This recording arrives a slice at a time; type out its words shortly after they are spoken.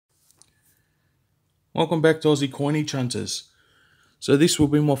Welcome back to Aussie Coinage Hunters. So this will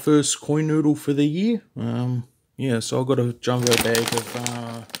be my first coin noodle for the year. So I've got a jumbo bag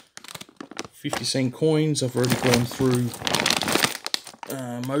of 50-cent coins. I've already gone through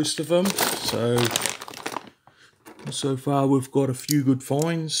most of them. So far we've got a few good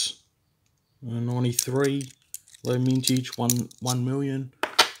finds. 93, low mintage, 1 million.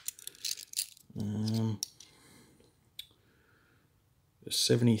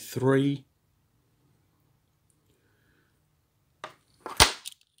 73.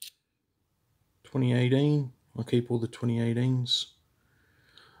 2018. I keep all the 2018s.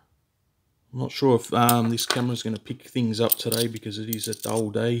 I'm not sure if this camera is going to pick things up today because it is a dull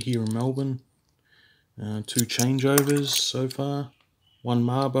day here in Melbourne. 2 changeovers so far. 1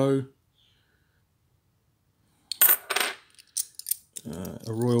 Marbo.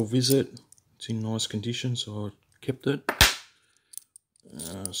 A Royal Visit. It's in nice condition, so I kept it.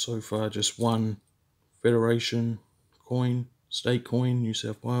 So far just 1 Federation coin, state coin, New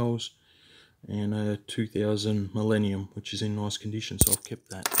South Wales, and a 2000 Millennium, which is in nice condition, so I've kept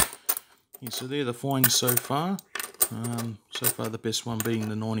that. Yeah, so they're the finds so far. So far the best one being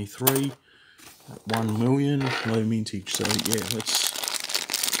the 93 at 1 million, low mintage. So yeah, let's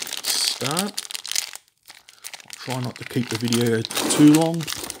start. I'll try not to keep the video too long.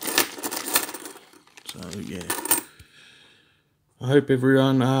 So yeah, I hope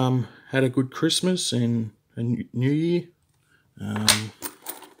everyone had a good Christmas and a New Year.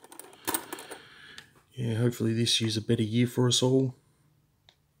 Yeah, hopefully this year's a better year for us all.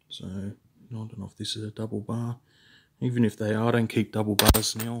 So I don't know if this is a double bar. Even if they are, I don't keep double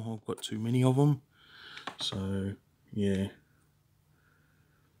bars now. I've got too many of them. So yeah.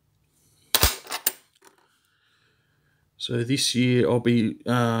 So this year I'll be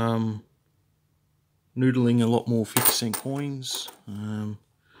noodling a lot more 50-cent coins. I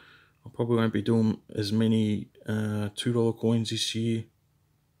probably won't be doing as many $2 coins this year.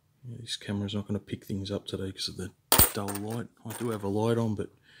 Yeah, this camera's not going to pick things up today because of the dull light. I do have a light on, but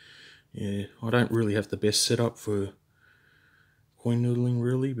yeah, I don't really have the best setup for coin noodling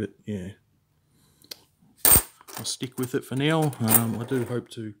really, but yeah, I'll stick with it for now. I do hope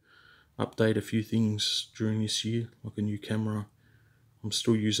to update a few things during this year, like a new camera. I'm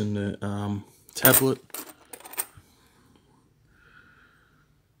still using the tablet.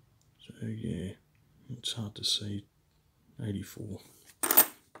 So yeah, it's hard to see. 84.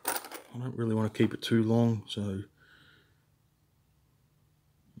 I don't really want to keep it too long, so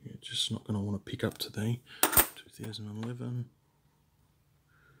yeah, just not going to want to pick up today. 2011.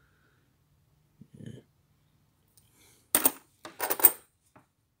 Yeah.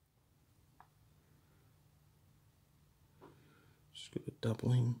 Just got a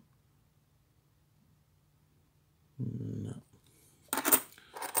doubling. No.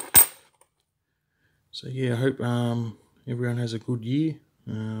 So yeah, I hope everyone has a good year.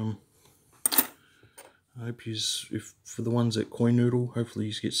 I hope if for the ones at Coin Noodle, hopefully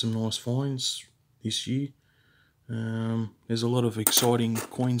you get some nice finds this year. There's a lot of exciting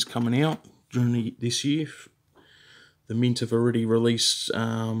coins coming out during this year. The Mint have already released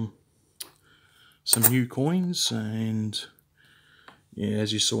some new coins, and yeah,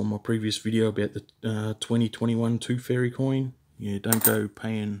 as you saw in my previous video about the 2021 Tooth Fairy coin, yeah, don't go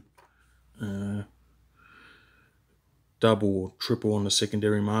paying double or triple on the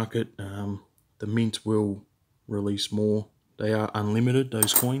secondary market. The Mint will release more. They are unlimited,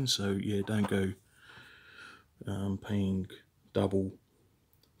 those coins, so yeah, don't go paying double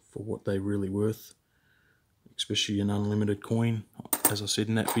for what they're really worth, especially an unlimited coin. As I said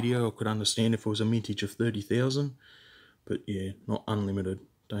in that video, I could understand if it was a mintage of 30,000, but yeah, not unlimited.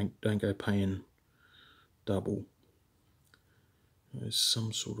 Don't go paying double. There's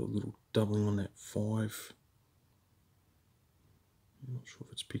some sort of little doubling on that 5. I'm not sure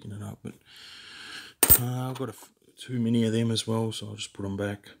if it's picking it up, but I've got too many of them as well, so I'll just put them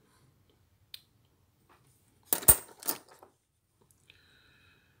back.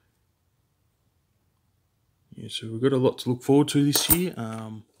 Yeah, so we've got a lot to look forward to this year.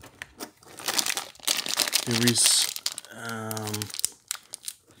 There is a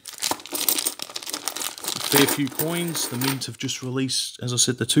fair few coins. The Mint have just released, as I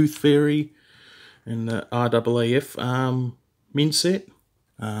said, the Tooth Fairy and the RAAF mint set.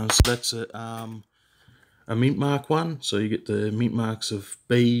 So that's a mint mark one. So you get the mint marks of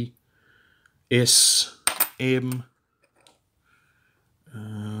B, S, M,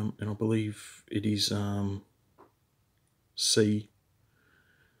 and I believe it is C.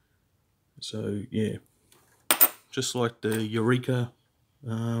 So yeah, just like the Eureka.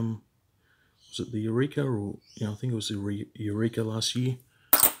 Was it the Eureka, or yeah, I think it was the Eureka last year.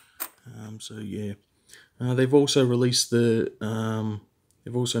 So yeah, They've also released the,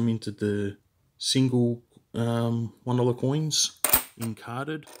 they've also minted the single $1 coins in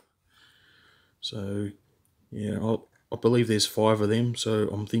carded. So yeah, I believe there's 5 of them. So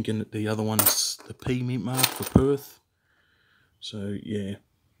I'm thinking that the other one's the P mint mark for Perth. So yeah,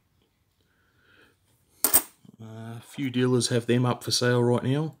 a few dealers have them up for sale right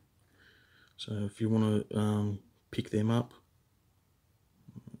now. So if you want to pick them up,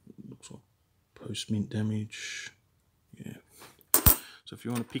 looks like post mint damage. Yeah. So if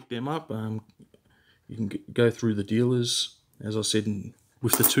you want to pick them up, you can go through the dealers. As I said,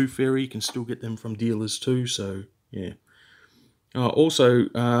 with the Tooth Fairy, you can still get them from dealers too. So yeah. Also,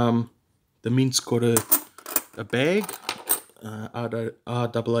 the mint's got a bag,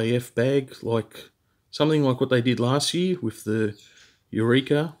 RAAF bag, like something like what they did last year with the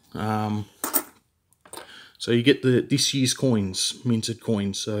Eureka. So you get this year's coins, minted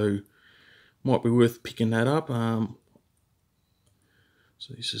coins. So might be worth picking that up.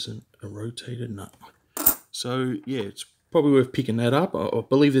 So this isn't a rotated nut. So yeah, it's probably worth picking that up. I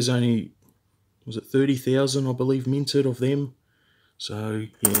believe there's only, was it 30,000, I believe, minted of them. So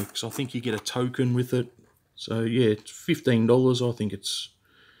yeah, because I think you get a token with it. So yeah, it's $15. I think it's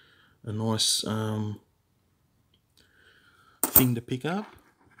a nice thing to pick up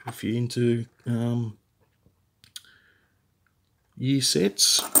if you're into year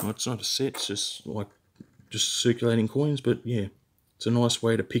sets. Well, it's not a set, it's just like circulating coins. But yeah, it's a nice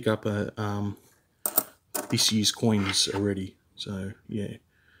way to pick up a this year's coins already. So yeah.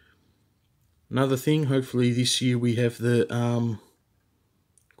 Another thing, hopefully this year we have the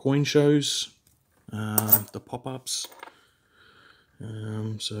coin shows, the pop-ups.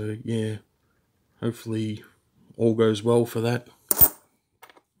 So yeah, hopefully all goes well for that,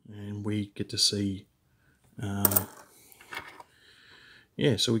 and we get to see,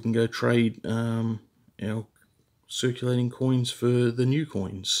 yeah, so we can go trade our circulating coins for the new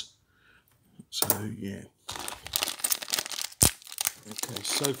coins. So yeah. Okay,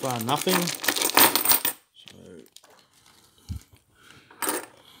 so far nothing.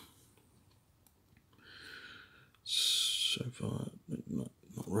 So far not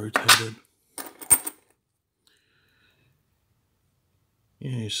rotated.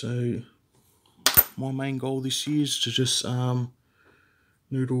 Yeah, so my main goal this year is to just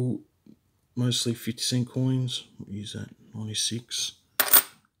noodle mostly 50-cent coins. Use that 96.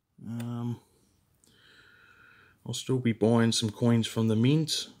 I'll still be buying some coins from the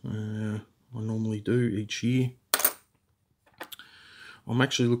mint. I normally do each year. I'm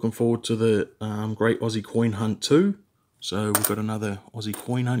actually looking forward to the Great Aussie Coin Hunt too. So we've got another Aussie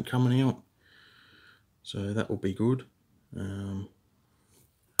Coin Hunt coming out. So that will be good. Be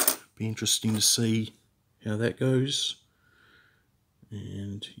interesting to see how that goes.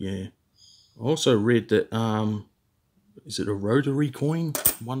 And yeah, I also read that is it a rotary coin,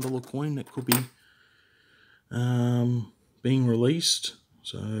 $1 coin that could be being released.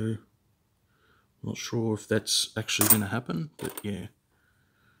 So I'm not sure if that's actually going to happen, but yeah.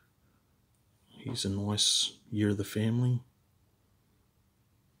 Here's a nice Year of the Family.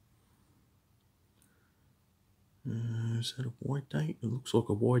 Is that a white date? It looks like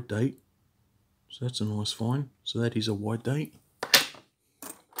a white date. So that's a nice find. So that is a white date.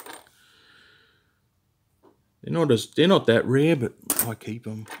 They're not that rare, but I keep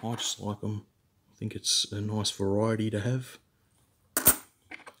them. I just like them. I think it's a nice variety to have.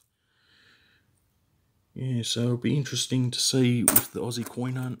 Yeah, so it'll be interesting to see with the Aussie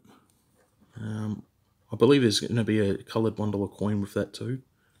Coin Hunt. I believe there's going to be a coloured $1 coin with that too.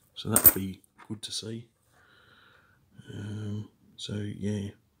 So that would be good to see. So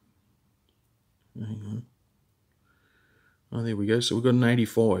yeah. Hang on. Oh, there we go. So we've got an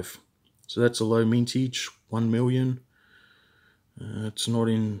 85. So that's a low mintage, 1 million. It's not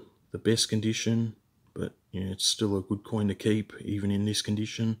in the best condition, but yeah, it's still a good coin to keep, even in this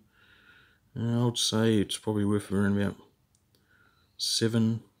condition. I would say it's probably worth around about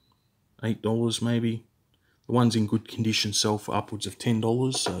 $7, $8 maybe. The ones in good condition sell for upwards of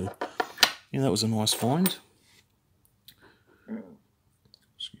 $10. So yeah, that was a nice find.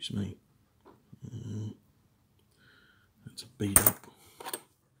 Excuse me. That's a beat up.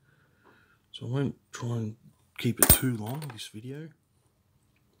 So I won't try and keep it too long, this video.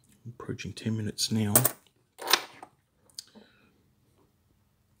 I'm approaching 10 minutes now.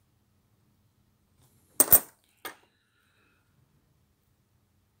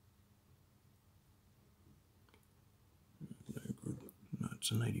 No good. No,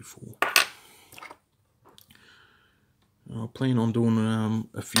 it's an 84. I plan on doing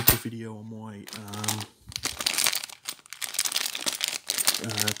a future video on my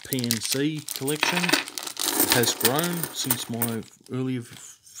PNC collection. It has grown since my earlier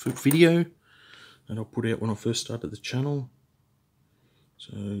video that I put out when I first started the channel.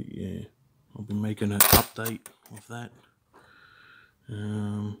 So yeah, I'll be making an update of that.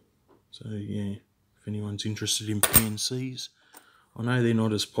 So yeah, if anyone's interested in PNCs, I know they're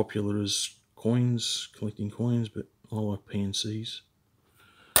not as popular as coins, collecting coins, but I like PNCs.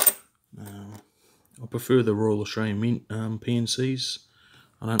 I prefer the Royal Australian Mint PNCs.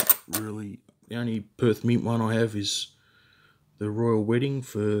 I don't really, the only Perth Mint one I have is the Royal Wedding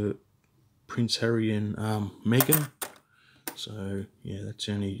for Prince Harry and Meghan. So yeah, that's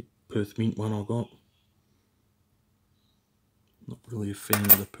the only Perth Mint one I got. Not really a fan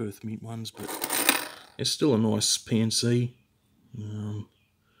of the Perth Mint ones, but it's still a nice PNC.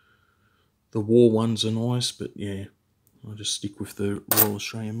 The war ones are nice, but yeah, I'll just stick with the Royal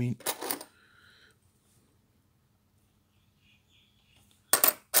Australian Mint.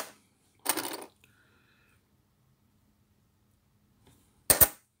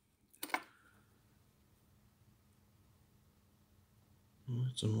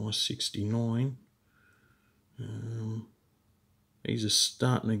 That's a nice 69. These are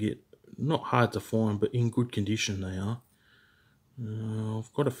starting to get, not hard to find, but in good condition they are.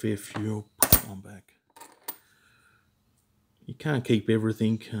 I've got a fair few. I'll put that one back. You can't keep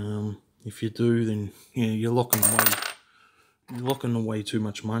everything. If you do, then yeah, you're locking away too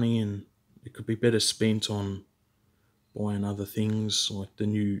much money, and it could be better spent on buying other things like the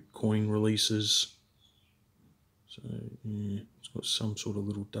new coin releases. So yeah, it's got some sort of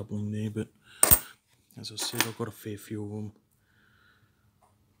little doubling there, but as I said, I've got a fair few of them.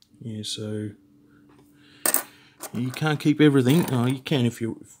 Yeah, so you can't keep everything. You can if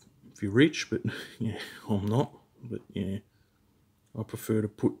you're rich, but yeah, I'm not. But yeah, I prefer to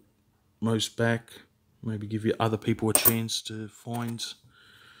put most back. Maybe give you other people a chance to find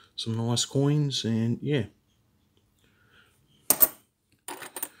some nice coins, and yeah.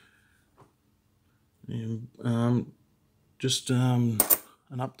 And just an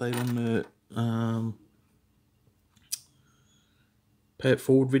update on the pay it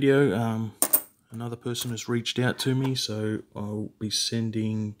forward video. Another person has reached out to me, so I'll be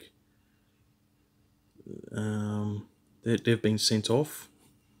sending, they've been sent off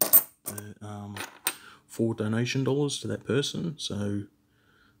 4 donation dollars to that person, so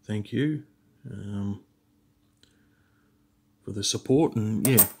thank you for the support. And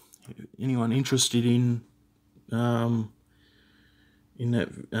yeah, anyone interested in that,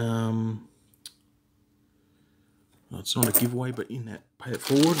 it's not a giveaway, but in that pay it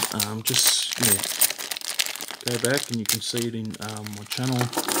forward, just yeah, go back and you can see it in my channel,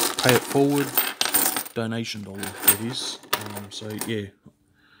 pay it forward, donation dollar it is. So yeah,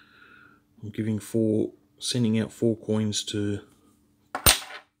 I'm sending out 4 coins to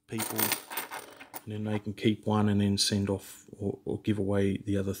people, and then they can keep one and then send off or give away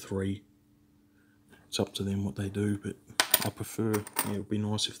the other 3. It's up to them what they do, but I prefer, yeah, it would be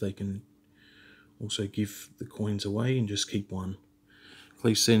nice if they can also give the coins away and just keep one. At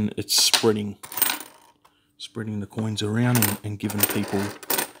least then it's spreading the coins around and giving people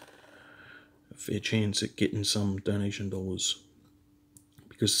a fair chance at getting some donation dollars,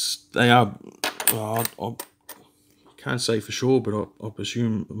 because they are, I can't say for sure, but I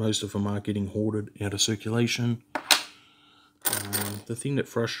presume most of them are getting hoarded out of circulation. The thing that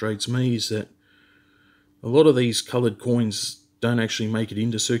frustrates me is that a lot of these coloured coins don't actually make it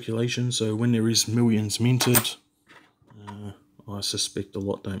into circulation, so when there is millions minted, I suspect a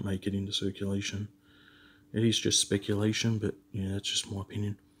lot don't make it into circulation. It is just speculation, but yeah, that's just my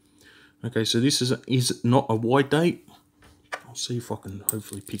opinion. Okay, so this is not a wide date. I'll see if I can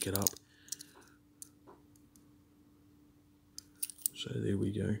hopefully pick it up. So there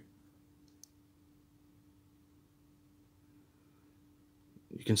we go.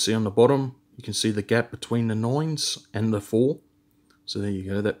 You can see on the bottom, you can see the gap between the 9s and the 4. So there you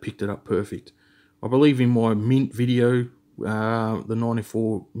go, that picked it up perfect. I believe in my mint video, the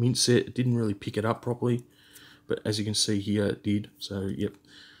 94 mint set, it didn't really pick it up properly, but as you can see here, it did. So yep,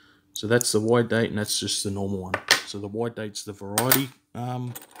 so that's the wide date, and that's just the normal one. So the wide date's the variety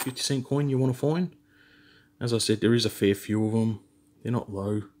 50-cent coin you want to find. As I said, there is a fair few of them. They're not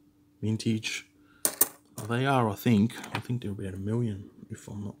low mintage. Well, they are, I think they're about 1 million, if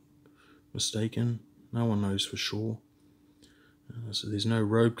I'm not mistaken. No one knows for sure. So there's no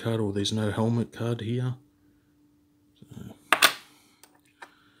robe card or there's no helmet card here. So,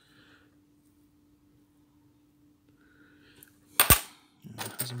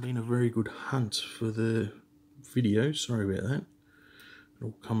 it hasn't been a very good hunt for the video, sorry about that.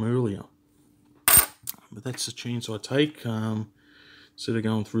 It'll come earlier. But that's the chance I take. instead of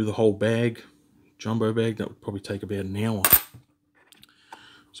going through the whole bag, jumbo bag, that would probably take about an hour.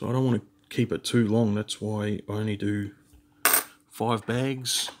 So I don't want to keep it too long. That's why I only do 5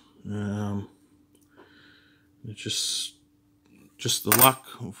 bags. It's just the luck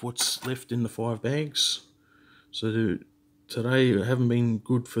of what's left in the 5 bags. So today I haven't been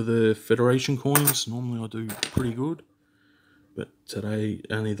good for the Federation coins. Normally I do pretty good, but today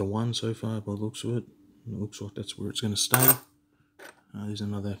only the 1 so far by the looks of it. It looks like that's where it's going to stay. There's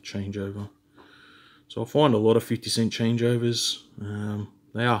another changeover. So I find a lot of 50-cent changeovers.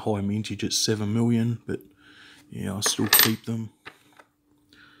 They are high mintage at 7 million, but yeah, I still keep them.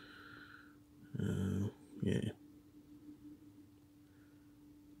 Yeah,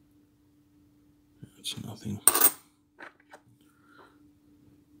 it's nothing.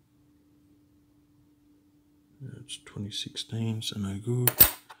 It's 2016, so no good.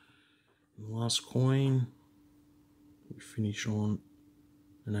 And the last coin, we finish on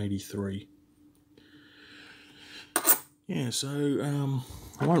an 83. Yeah, so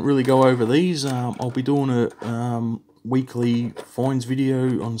I won't really go over these. I'll be doing a weekly finds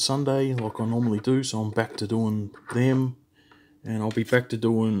video on Sunday like I normally do, so I'm back to doing them, and I'll be back to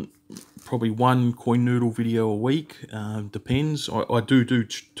doing probably 1 coin noodle video a week. Depends. I do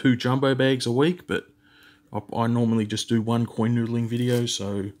 2 jumbo bags a week, but I normally just do 1 coin noodling video,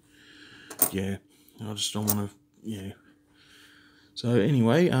 so yeah, I just don't want to, yeah. So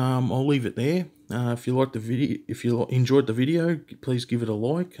anyway, I'll leave it there. If you liked the video, if you enjoyed the video, please give it a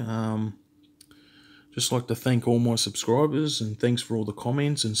like. Just like to thank all my subscribers, and thanks for all the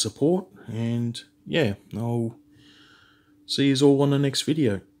comments and support. And yeah, I'll see you all on the next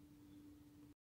video.